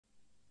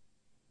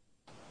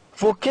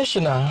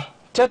Vocational,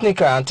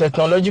 technical and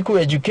technological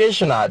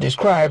education are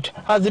described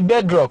as the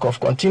bedrock of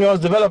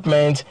continuous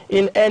development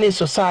in any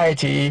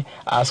society,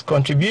 as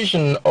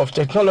contribution of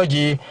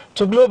technology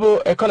to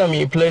global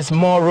economy plays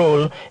more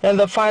role in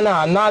the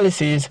final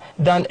analysis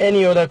than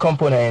any other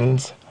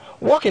component.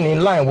 Working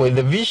in line with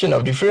the vision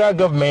of the federal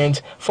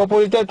government for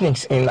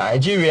polytechnics in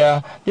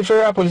Nigeria, the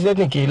Federal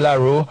Polytechnic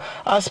Ilaro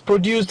has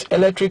produced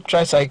electric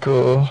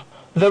tricycle.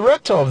 The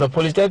rector of the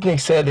Polytechnic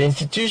said the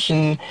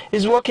institution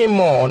is working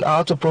more on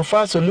how to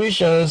provide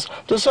solutions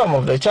to some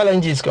of the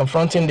challenges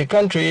confronting the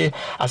country,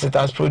 as it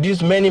has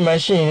produced many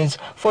machines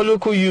for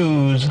local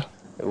use.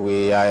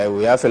 We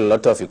have a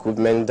lot of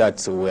equipment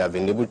that we have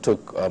been able to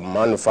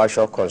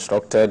manufacture,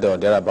 constructed or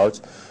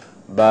thereabouts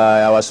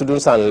by our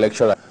students and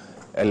lecturers.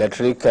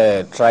 Electric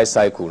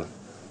tricycle,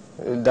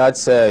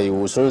 that's you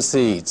will soon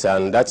see it,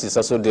 and that is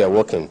also there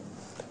working.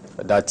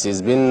 That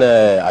is being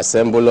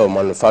assembled or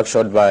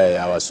manufactured by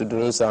our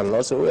students, and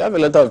also we have a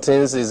lot of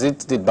things. Is it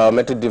the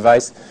biometric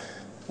device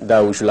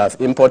that we should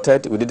have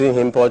imported? We didn't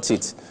import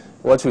it.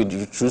 What we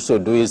choose to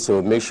do is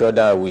to make sure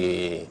that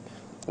we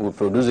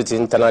produce it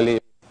internally.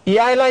 He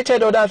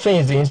highlighted other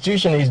things the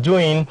institution is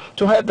doing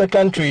to help the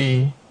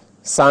country.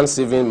 Sand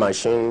sieving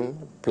machine,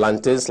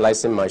 plantain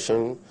slicing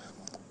machine,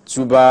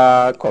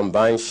 tuber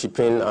combined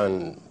shipping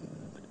and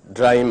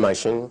drying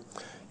machine.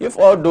 If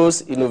all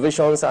those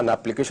innovations and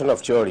application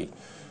of theory,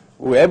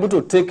 we're able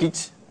to take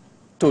it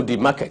to the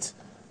market,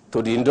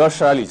 to the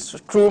industrialists,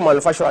 through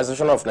Manufacturing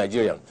Association of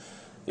Nigeria,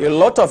 a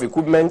lot of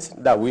equipment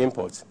that we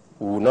import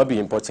will not be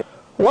imported.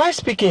 While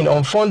speaking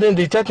on funding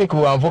the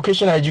technical and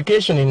vocational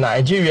education in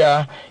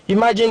Nigeria,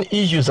 emerging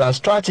issues and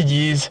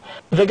strategies,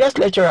 the guest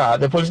lecturer at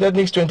the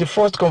Polytechnic's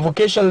 21st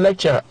Convocation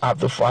Lecture,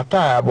 Abdul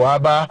Fattah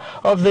Abuaba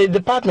of the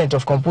Department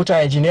of Computer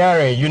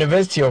Engineering,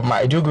 University of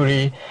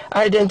Maiduguri,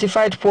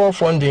 identified poor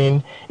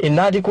funding,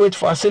 inadequate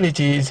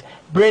facilities,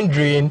 brain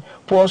drain,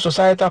 poor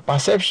societal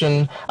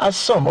perception as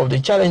some of the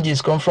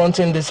challenges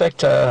confronting the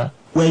sector.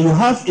 When you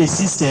have a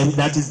system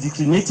that is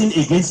discriminating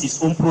against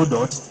its own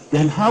product,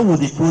 then how will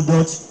the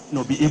product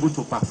be able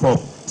to perform?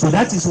 So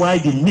that is why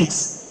the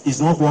mix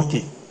is not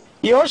working.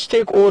 He urged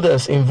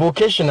stakeholders in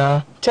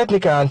vocational,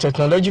 technical and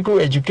technological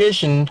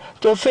education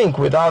to think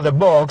without the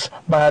box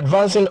by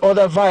advancing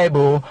other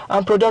viable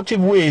and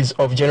productive ways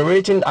of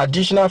generating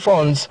additional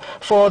funds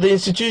for the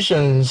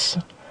institutions.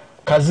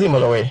 Kazim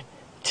Olowe,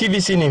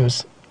 TVC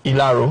News,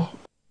 Ilaro.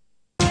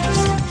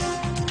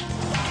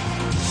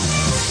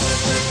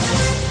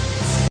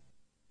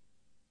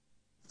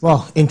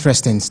 Well,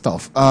 interesting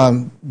stuff.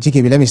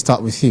 GKB, let me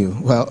start with you.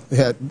 Well,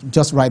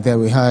 just right there,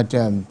 we heard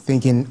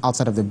thinking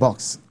outside of the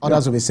box.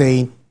 Others will be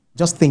saying,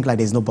 just think like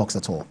there's no box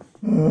at all.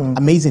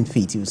 Amazing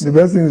feat, you see. The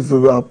best thing is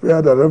to appear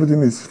that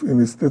everything is in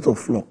a state of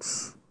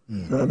flux.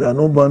 There are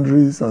no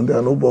boundaries and there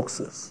are no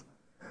boxes.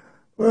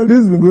 Well, this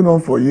has been going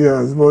on for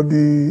years, but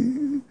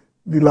the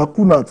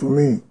lacuna to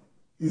me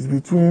is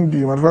between the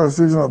Manufacturing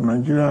Association of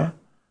Nigeria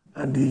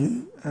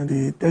and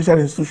the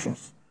tertiary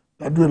institutions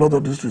that do a lot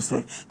of this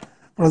research.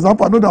 For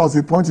example, I know there was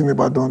a point in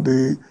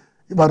Ibadan,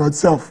 Ibadan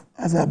itself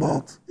has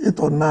about 8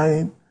 or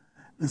 9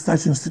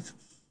 research institutes,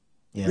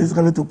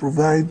 basically to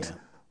provide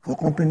for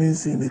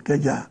companies in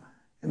Ikeja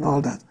and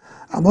all that.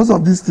 And most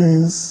of these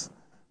things,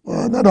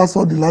 that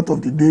saw the light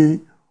of the day,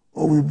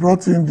 or we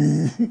brought in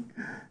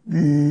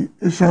the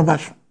Asian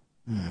version.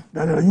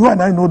 You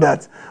and I know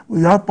that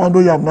we have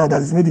poundo yam now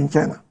that is made in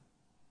China.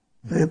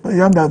 The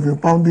yam that has been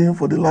pounding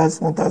for the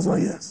last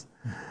 1,000 years.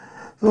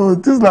 So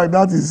things like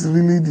that is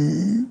really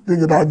the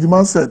thing that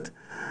Jiman said.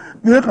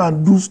 They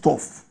can do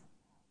stuff,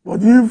 but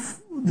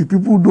if the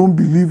people don't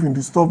believe in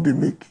the stuff they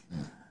make,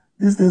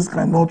 these things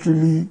cannot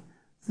really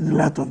see the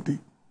light of day.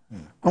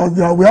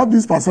 Because we have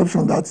this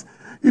perception that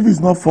if it's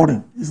not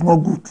foreign, it's not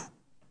good.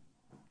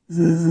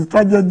 It's a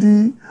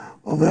tragedy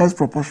of the highest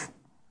proportion.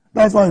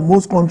 That's why in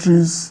most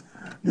countries,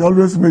 they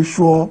always make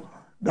sure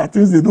that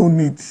things they don't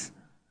need,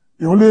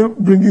 they only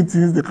bring in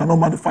things they cannot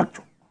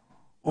manufacture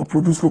or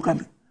produce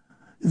locally.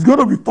 It's going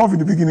to be tough in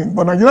the beginning,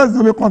 but Nigeria is the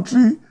only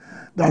country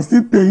that's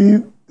still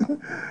paying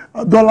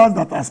dollars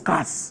that are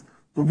scarce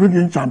to bring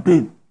in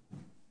champagne,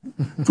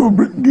 to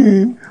bring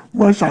in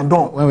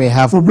Chandon. When we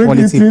have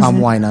quality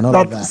palm wine and all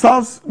of that. That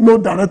serves no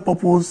direct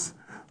purpose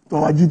to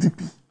our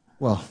GDP.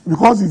 Well,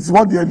 because it's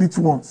what the elite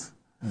wants,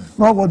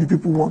 not what the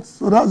people want.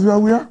 So that's where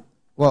we are.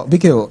 Well,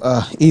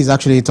 Mukail, he's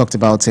actually talked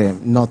about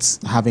not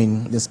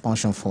having this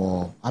penchant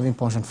for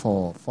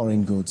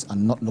foreign goods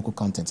and not local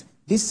content.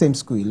 This same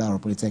school,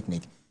 Ilaro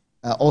Polytechnic,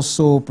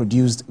 also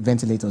produced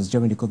ventilators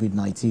during the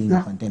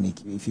COVID-19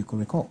 pandemic, if you could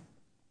recall.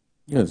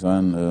 Yes,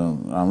 and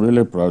I'm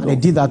really proud they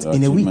did that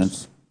in a week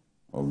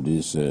of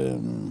this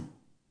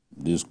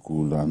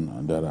school,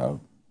 and there are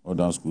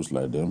other schools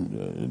like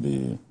them.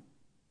 The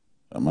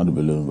Ahmadu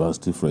Bello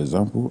University, for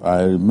example.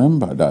 I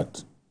remember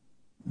that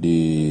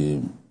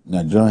the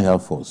Nigerian Air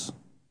Force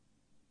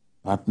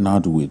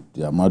partnered with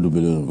the Ahmadu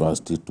Bello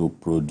University to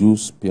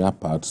produce spare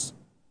parts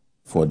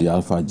for the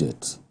Alpha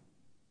Jet.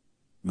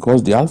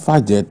 Because the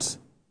Alpha Jet,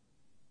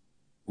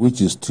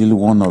 which is still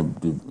one of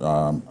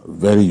the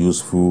very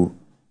useful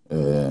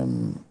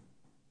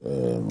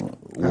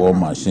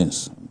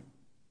machines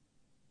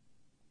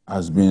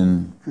has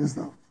been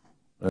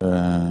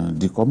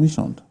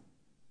decommissioned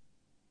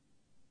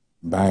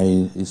by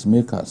its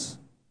makers.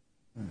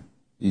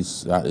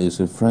 It's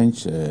a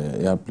French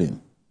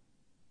airplane.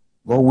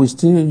 But we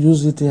still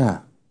use it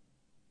here.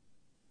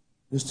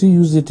 We still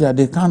use it here.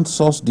 They can't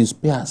source the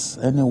spares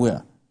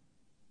anywhere.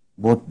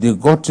 But they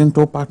got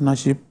into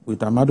partnership with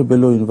Ahmadu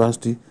Bello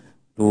University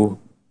to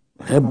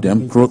help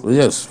them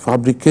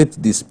fabricate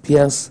the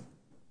spares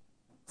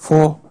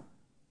for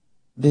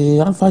the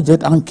Alpha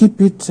Jet and keep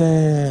it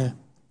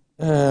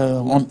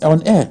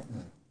on air.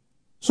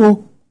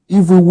 So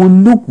if we will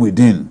look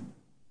within,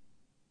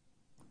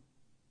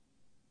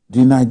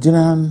 the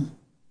Nigerian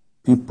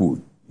people,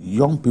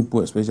 young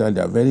people especially,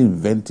 they are very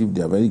inventive,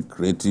 they are very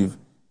creative,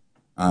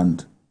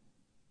 and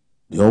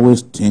they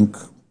always think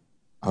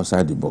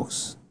outside the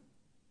box.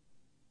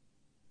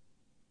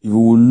 If we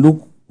will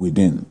look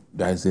within,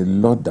 there is a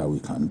lot that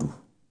we can do.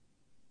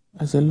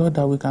 There's a lot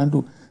that we can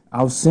do.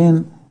 I've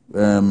seen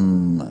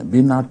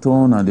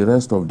Binaton and the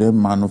rest of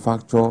them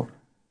manufacture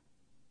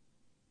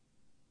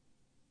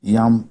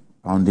yam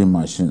pounding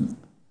machine.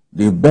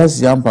 The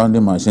best yam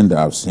pounding machine that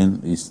I've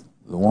seen is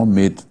the one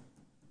made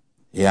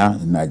here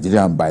in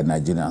Nigeria by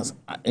Nigerians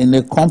in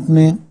a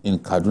company in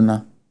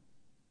Kaduna.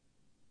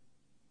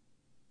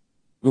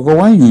 Because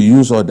when you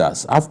use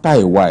others, after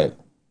a while,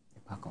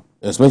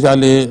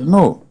 especially,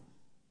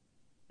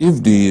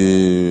 if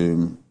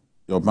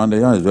your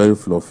pounded yam is very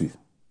fluffy,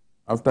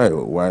 after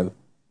a while,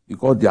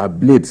 because their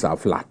blades are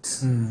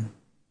flat,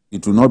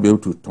 it will not be able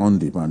to turn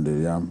the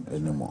pounded yam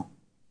anymore.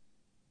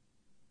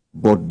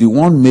 But the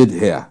one made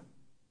here,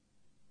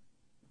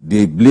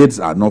 the blades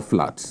are not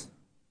flat.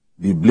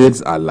 The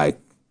blades are like...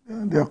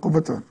 they are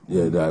coveted.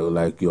 Yeah, they are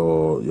like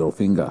your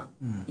finger,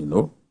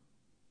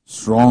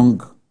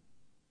 strong.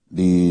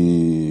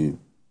 It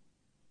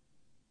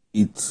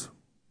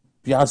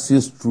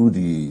pierces through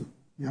the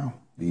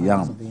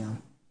yam,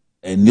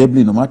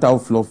 enabling, no matter how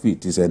fluffy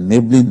it is,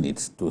 enabling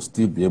it to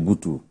still be able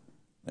to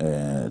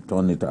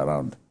turn it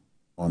around,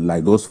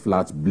 unlike those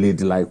flat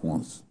blade-like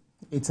ones.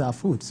 It's our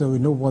food, so we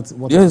know what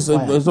yes,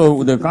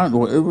 so they can't,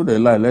 whatever they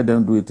like, let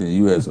them do it in the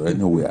US or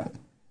anywhere.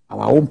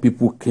 Our own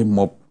people came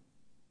up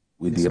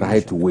with the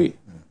right way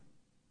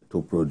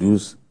to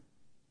produce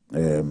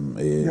a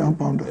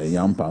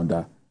yam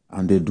pounder,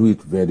 and they do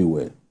it very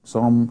well.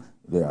 Some,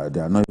 they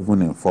are not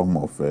even in form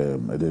of,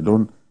 they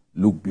don't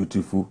look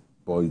beautiful,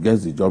 but it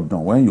gets the job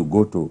done. When you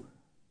go to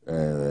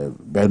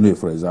Benue,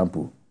 for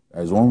example,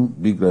 there's one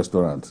big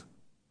restaurant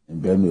in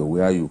Benue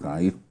where you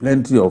can eat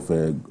plenty of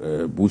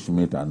bush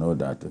meat and all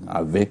that.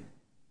 Ave,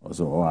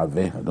 or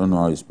Ave, I don't know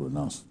how it's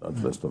pronounced, that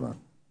restaurant.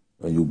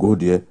 When you go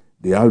there,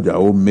 they have their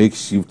own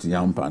makeshift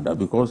yam pounder,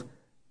 because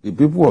the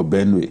people of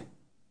Benue,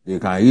 they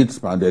can eat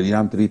pounded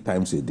yam 3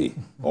 times a day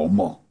or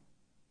more.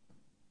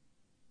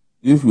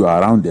 If you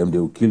are around them, they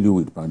will kill you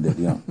with pounded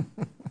yam.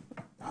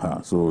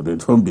 So they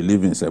don't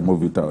believe in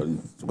semovita,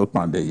 it's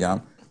pounded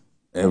yam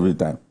every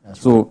time.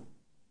 So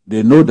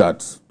they know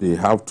that they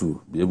have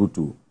to be able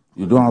to,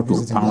 you don't have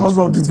to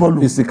pound,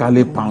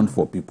 physically pound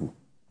for people.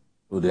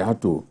 So they have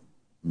to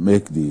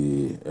make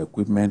the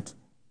equipment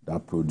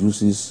that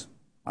produces,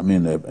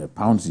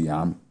 pounds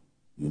yam,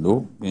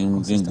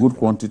 in good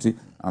quantity,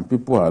 and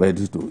people are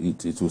ready to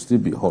eat. It will still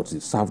be hot.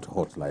 It's served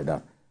hot like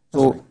that.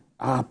 So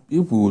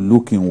if we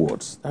look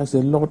inwards, there's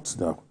a lot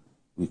that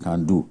we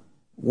can do.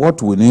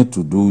 What we need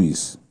to do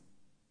is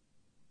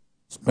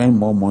spend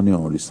more money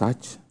on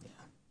research,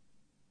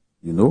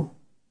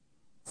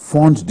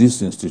 fund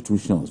these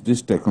institutions,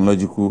 these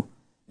technological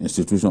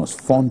institutions,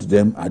 fund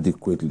them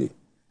adequately.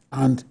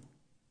 And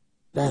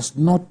there's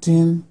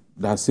nothing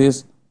that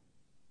says,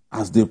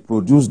 as they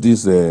produce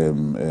these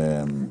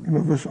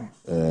innovations,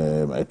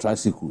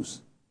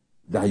 tricycles,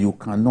 that you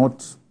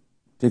cannot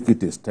take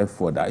it a step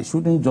further. It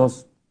shouldn't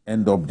just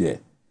end up there.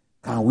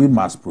 Can we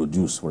mass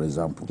produce, for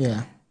example?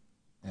 Yeah.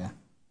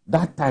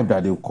 That type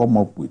that they'll come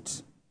up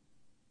with,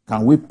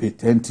 can we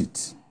patent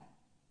it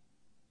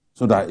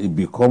so that it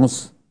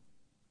becomes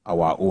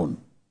our own?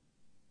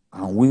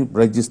 Can we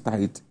register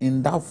it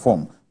in that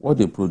form, what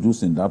they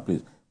produce in that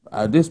place?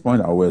 At this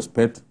point, I will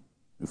expect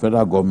the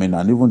federal government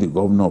and even the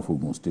governor of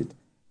Ogun State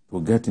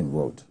to get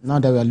involved. Now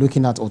that we are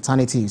looking at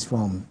alternatives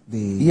from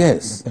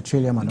the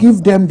petroleum and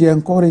give them the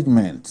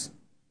encouragement,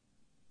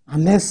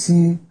 and let's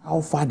see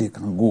how far they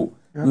can go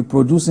with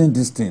producing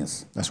these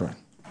things. That's right.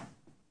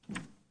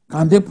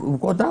 Can they?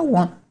 Because that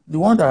one, the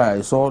one that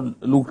I saw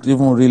looked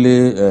even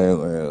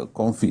really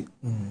comfy,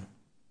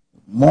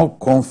 more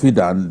comfy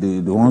than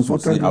the ones we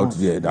see out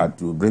there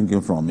that you bring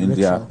in from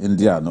India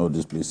and all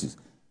these places.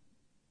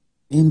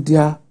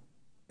 India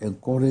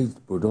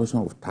encouraged production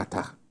of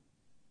Tata.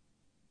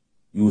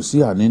 You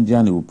see an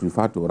Indian who will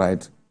prefer to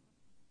ride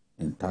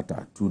in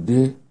Tata.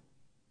 Today,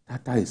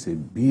 Tata is a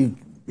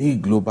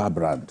big global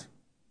brand.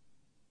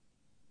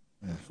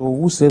 So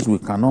who says we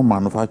cannot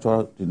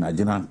manufacture the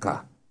Nigerian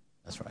car?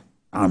 That's right.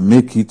 And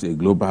make it a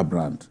global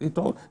brand.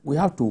 We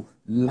have to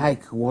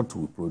like what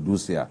we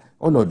produce here.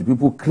 All of the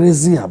people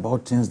crazy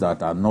about things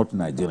that are not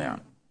Nigerian.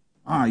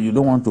 You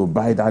don't want to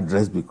buy that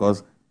dress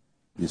because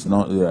it's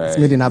not it's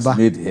made in Aba. It's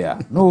made here.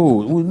 No,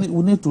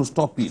 we need to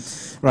stop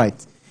it.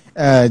 Right.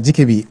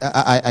 GKB,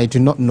 I do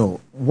not know.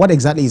 What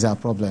exactly is our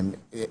problem?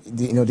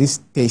 This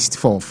taste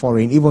for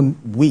foreign, even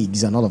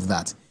wigs and all of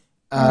that.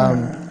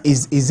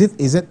 Is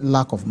it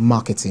lack of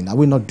marketing? Are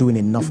we not doing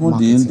enough even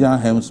marketing? The Indian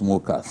hemp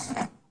smokers,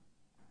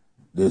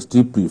 they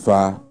still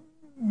prefer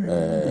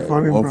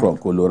one from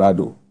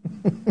Colorado.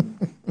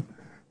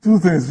 Two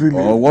things really.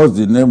 Or what's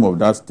the name of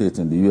that state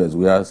in the U.S.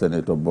 where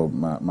Senator Bob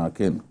McCain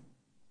came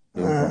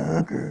from?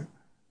 Okay.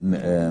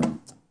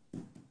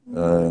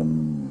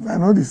 I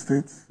know the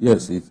state.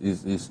 Yes,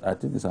 it's. I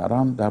think it's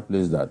around that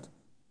place that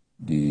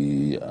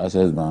the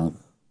Access Bank,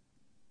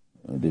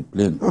 the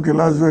plane. Okay,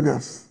 Las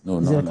Vegas. No,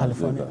 Is no, it Las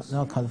California? Vegas.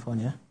 No,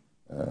 California.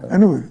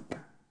 Anyway,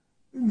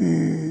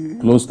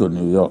 close to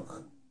New York.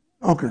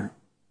 Okay.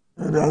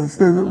 There's a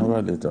state.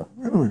 Later.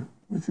 Anyway,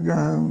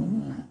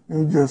 Michigan,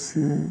 New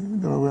Jersey,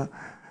 Delaware.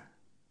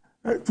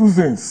 Two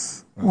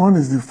things. One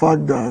is the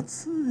fact that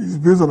it's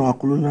based on our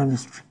colonial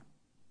history.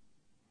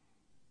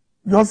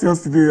 Just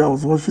yesterday, I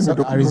was watching the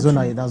documentary.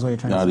 Arizona, that's what you're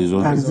trying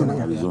to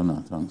say.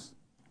 Arizona, thanks.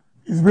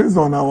 It's based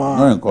on our...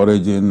 Not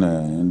encouraging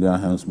Indian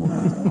hemp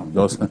smoking.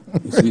 Just,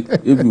 you see,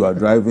 if you are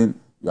driving,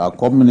 you are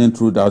coming in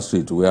through that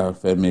street where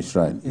Femi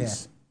Shrine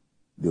is,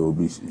 they will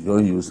be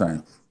showing you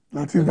signs.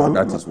 That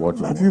is what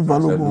you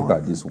want. Look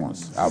at these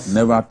ones. I've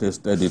never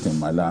tasted it in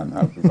my land.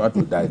 I prefer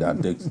to die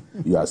than take.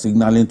 You are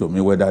signaling to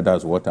me whether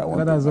that's what I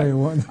want. That's what you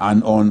want.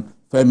 And on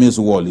Femi's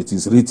wall, it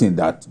is written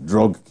that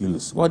drug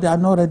kills. But they are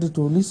not ready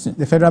to listen.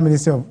 The Federal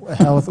Ministry of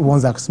Health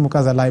warns that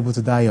smokers are liable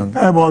to die young.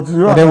 But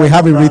then we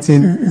have it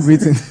written.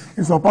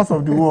 In some parts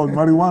of the world,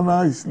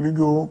 marijuana is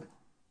legal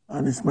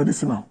and it's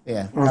medicinal.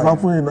 Yeah. For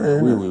example,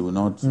 we will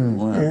not.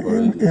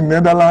 In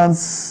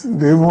Netherlands,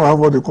 they even have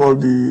what they call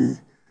the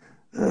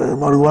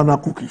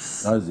marijuana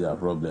cookies. That's their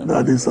problem.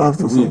 That is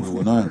after we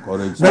will not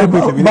encourage.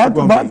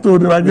 Back to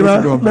the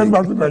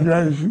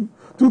Nigerian issue.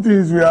 Two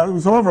things we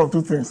suffer from.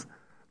 Two things.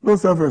 Low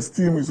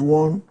self-esteem is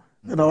one,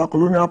 and our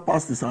colonial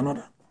past is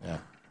another. Yeah.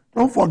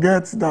 Don't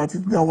forget that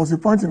there was a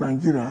point in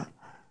Nigeria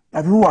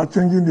that people were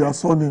changing their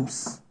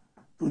surnames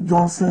to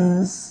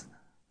Johnsons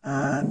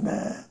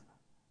and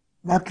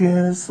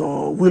Markins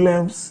or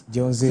Williams,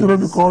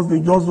 because they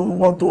just don't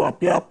want to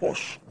appear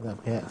posh.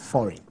 Appear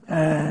foreign.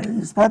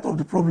 It's part of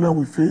the problem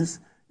we face,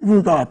 even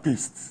with our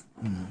tastes.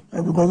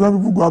 Because when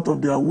people go out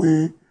of their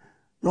way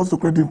just to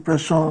create the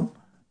impression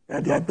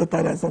that they are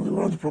better than something,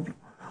 that's the problem.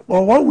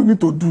 But what we need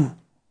to do,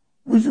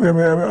 which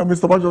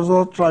Mr. Bajo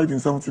also tried in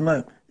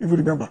 1979, if you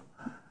remember,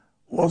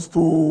 was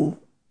to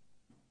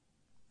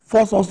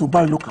force us to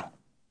buy local.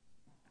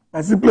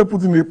 By simply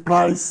putting a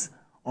price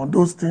on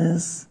those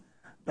things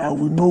that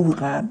we know we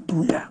can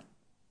do here.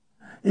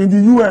 In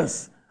the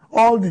US,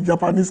 all the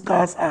Japanese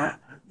cars are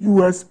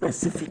US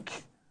specific.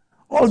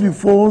 All the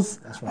phones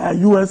are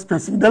US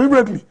specific.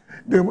 Deliberately,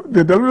 they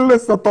deliberately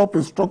set up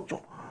a structure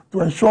to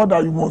ensure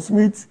that you must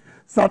meet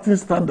certain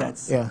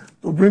standards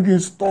to bring in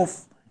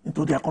stuff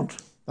into their country.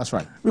 That's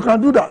right. We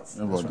can do that.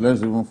 Yeah, but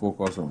let's even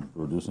focus on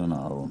producing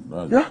our own.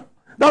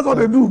 That's what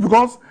they do,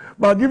 because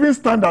by giving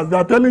standards, they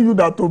are telling you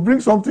that to bring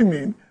something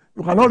in,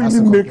 you cannot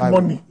really make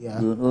money. Yeah.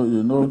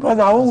 You know, because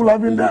our own will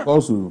have been there.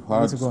 Because we've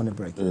had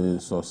a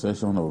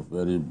succession of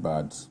very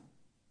bad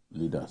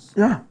leaders.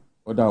 Yeah.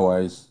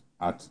 Otherwise,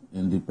 at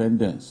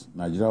independence,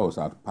 Nigeria was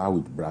at par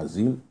with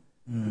Brazil,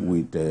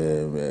 with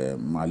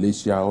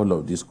Malaysia, all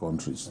of these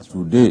countries.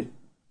 Today,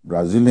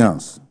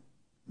 Brazilians,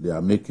 they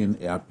are making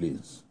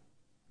airplanes.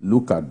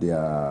 Look at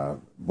their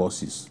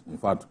buses. In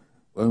fact,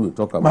 when we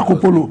talk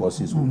about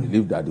buses, we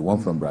believe that the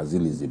one from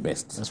Brazil is the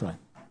best. That's right.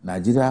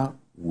 Nigeria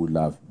would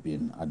have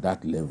been at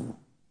that level,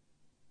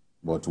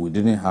 but we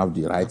didn't have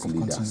the right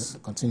leaders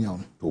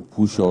to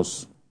push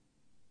us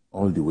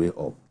all the way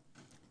up.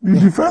 The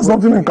defense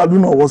something in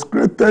Kaduna was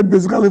created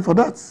basically for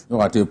that.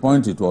 No, at a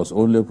point it was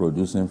only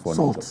producing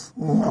furniture.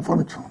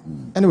 Furniture.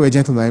 Anyway,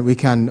 gentlemen, we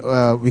can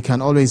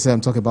always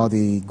talk about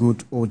the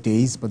good old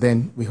days, but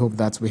then we hope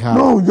that we have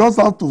we just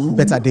have to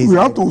better days. We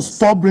have to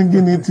stop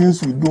bringing in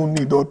things we don't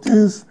need or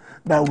things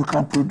that we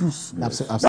can produce. Absolutely.